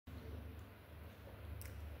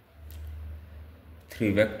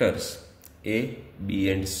three vectors A, B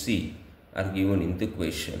and C are given in the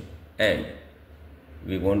question, and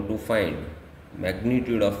we want to find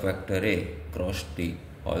magnitude of vector A cross D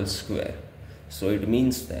whole square. So it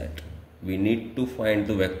means that we need to find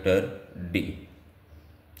the vector D.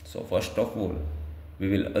 So first of all, we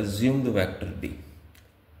will assume the vector D.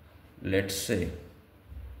 Let's say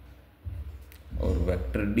our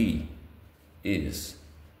vector D is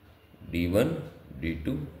D1,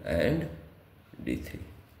 D2 and D3.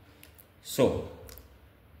 So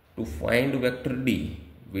to find vector D,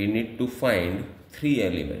 we need to find three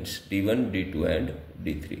elements D1, D2 and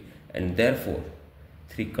D3, and therefore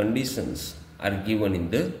three conditions are given in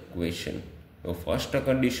the question. The first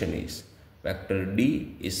condition is vector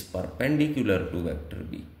D is perpendicular to vector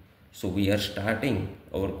B. So we are starting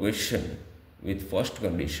our question with first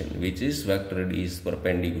condition, which is vector D is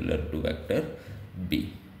perpendicular to vector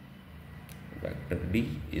B. Vector D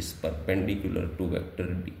is perpendicular to vector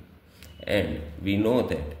B. And we know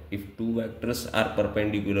that if two vectors are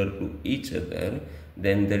perpendicular to each other,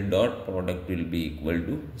 then the dot product will be equal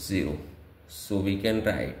to 0. So we can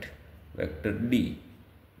write vector D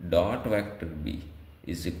dot vector B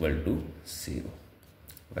is equal to 0.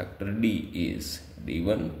 Vector D is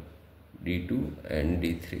D1, D2 and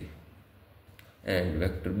D3. And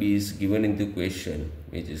vector B is given in the question,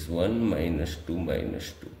 which is 1 minus 2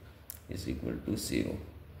 minus 2 is equal to 0.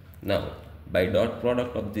 Now, by dot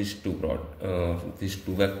product of these two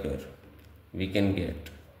vectors, we can get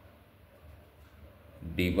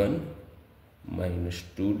D1 minus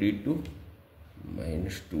 2D2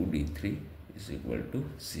 minus 2D3 is equal to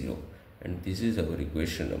 0. And this is our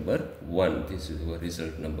equation number 1. This is our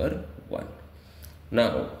result number 1.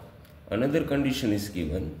 Now, another condition is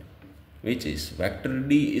given, which is vector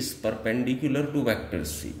D is perpendicular to vector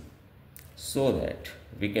C. So that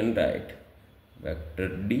we can write vector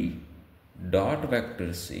D dot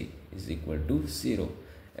vector C is equal to 0.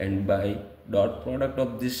 And by dot product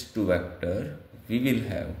of these two vectors, we will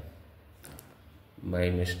have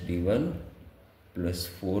minus D1 plus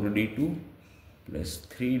 4D2 plus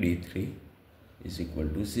 3D3 is equal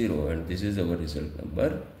to 0. And this is our result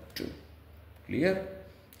number 2. Clear?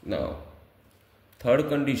 Now, third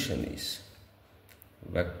condition is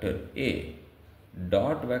vector A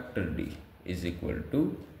dot vector D is equal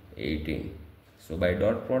to 18. So by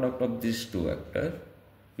dot product of these two vectors,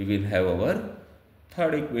 we will have our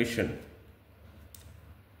third equation.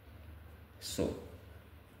 So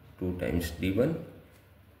 2 times D1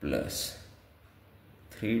 plus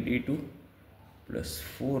 3D2 plus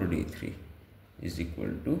 4D3 is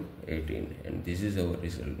equal to 18, and this is our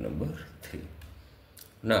result number 3.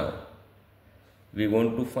 Now we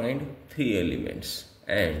want to find three elements,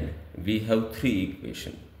 and we have three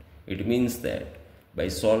equations. It means that by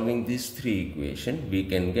solving these three equations, we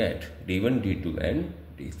can get D1, D2 and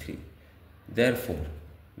D3. Therefore,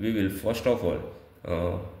 we will first of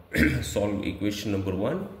all solve equation number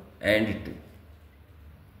 1 and 2.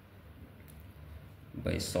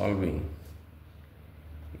 By solving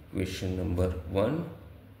equation number 1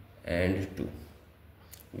 and 2,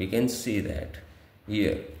 we can see that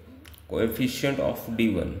here coefficient of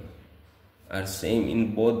D1 are same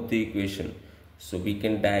in both the equation. So we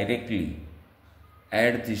can directly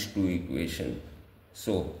add these two equations.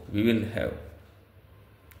 So we will have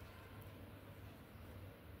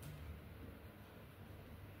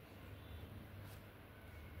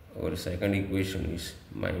our second equation is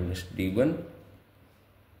minus D1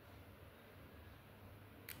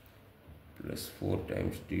 plus 4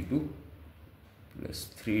 times D2 plus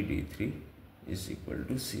 3D3 is equal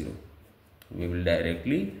to 0. We will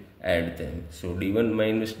directly add them. So D1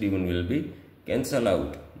 minus D1 will be cancel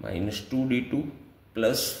out, minus 2D2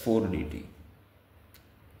 plus 4DT.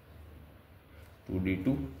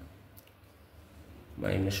 2D2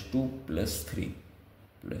 minus 2 plus 3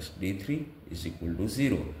 plus D3 is equal to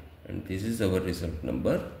 0, and this is our result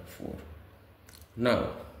number 4. Now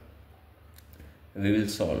we will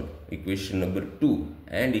solve equation number 2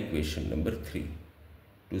 and equation number 3.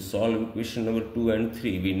 To solve equation number 2 and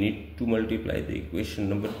 3, we need to multiply the equation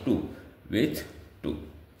number 2 with 2.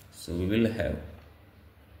 So we will have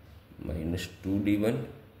minus 2D1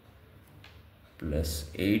 plus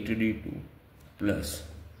 8D2 plus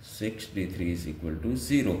 6D3 is equal to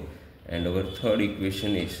 0. And our third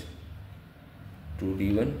equation is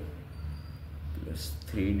 2D1 plus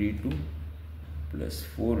 3D2 plus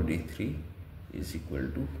 4D3 is equal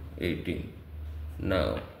to 18.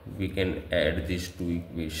 Now we can add these two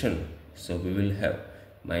equations. So we will have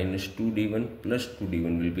minus 2D1 plus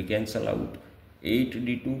 2D1 will be cancelled out.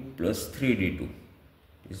 8D2 plus 3D2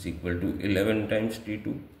 is equal to 11 times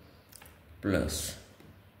D2 plus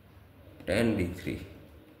tan d3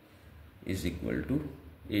 is equal to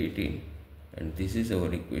 18, and this is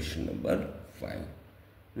our equation number 5.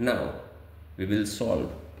 Now we will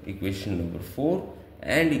solve equation number 4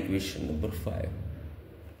 and equation number 5.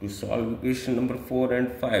 To solve equation number 4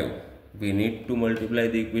 and 5, we need to multiply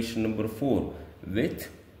the equation number 4 with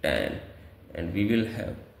tan, and we will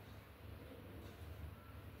have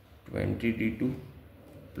 20d2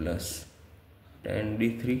 plus tan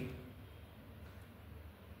d3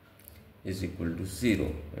 is equal to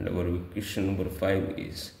 0, and our equation number 5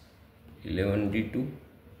 is 11d2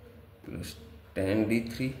 plus tan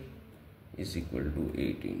d3 is equal to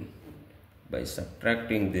 18. By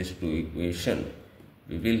subtracting these two equations,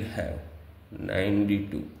 we will have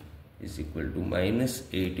 9d2 is equal to minus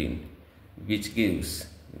 18, which gives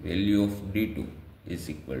value of d2 is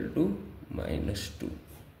equal to minus 2.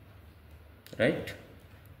 Right?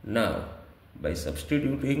 Now, by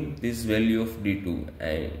substituting this value of d2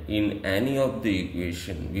 in any of the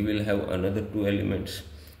equation, we will have another two elements.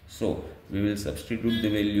 So, we will substitute the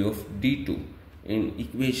value of d2 in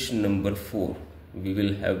equation number 4. We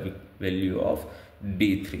will have value of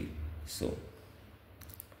d3. So,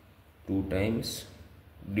 2 times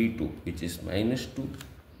d2, which is minus 2,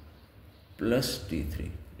 plus d3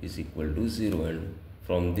 is equal to 0, and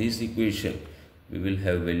from this equation we will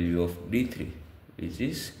have value of d3, which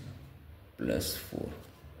is plus 4.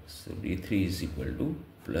 So d3 is equal to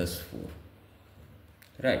plus 4.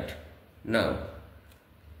 Right. Now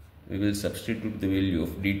we will substitute the value of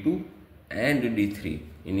d2 and d3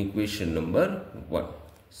 in equation number 1.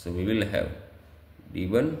 So we will have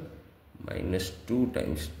d1 minus 2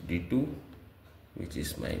 times d2, which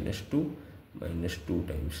is minus 2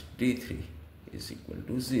 times d3 is equal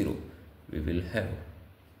to 0. We will have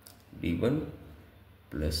d1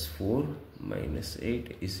 plus 4 minus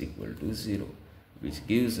 8 is equal to 0, which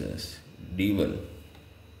gives us d1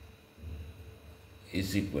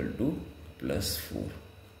 is equal to plus 4.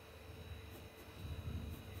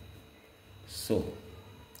 So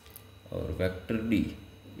our vector d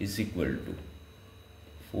is equal to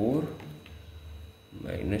 4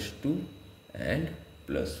 minus 2 and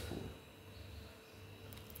plus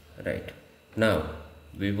 4. Right. Now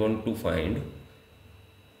we want to find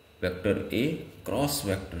vector A cross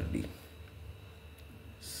vector D.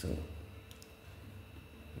 So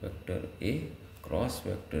vector A cross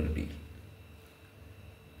vector D,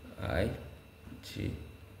 I, J,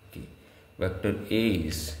 K. Vector A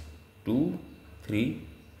is 2, 3,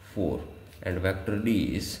 4, and vector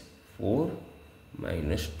D is 4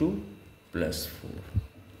 minus 2 plus 4.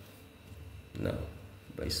 Now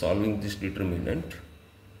by solving this determinant,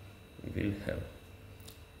 we will have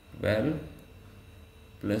 12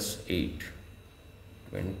 plus 8,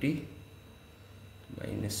 20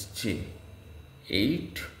 minus j,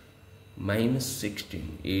 8 minus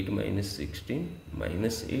 16, 8 minus 16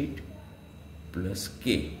 minus 8 plus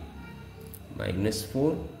k, minus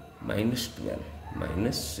 4 minus 12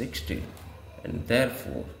 minus 16, and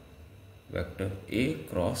therefore vector A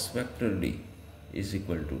cross vector D is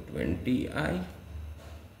equal to 20i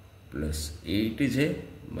plus 8j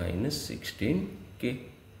minus 16k.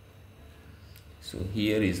 So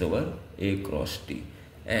here is our A cross D.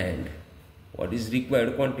 And what is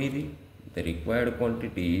required quantity? The required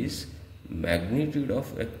quantity is magnitude of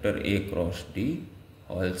vector A cross D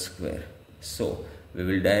whole square. So we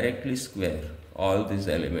will directly square all these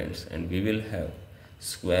elements, and we will have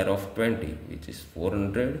square of 20, which is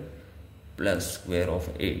 400, plus square of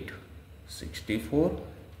 8, 64,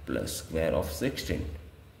 plus square of 16,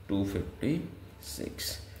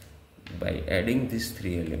 256. By adding these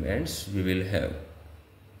three elements, we will have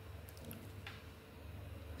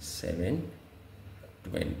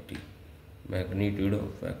 720. Magnitude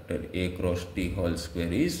of vector A cross D whole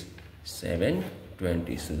square is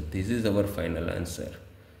 720. So this is our final answer.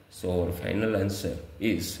 So our final answer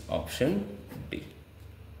is option D.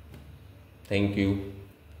 Thank you.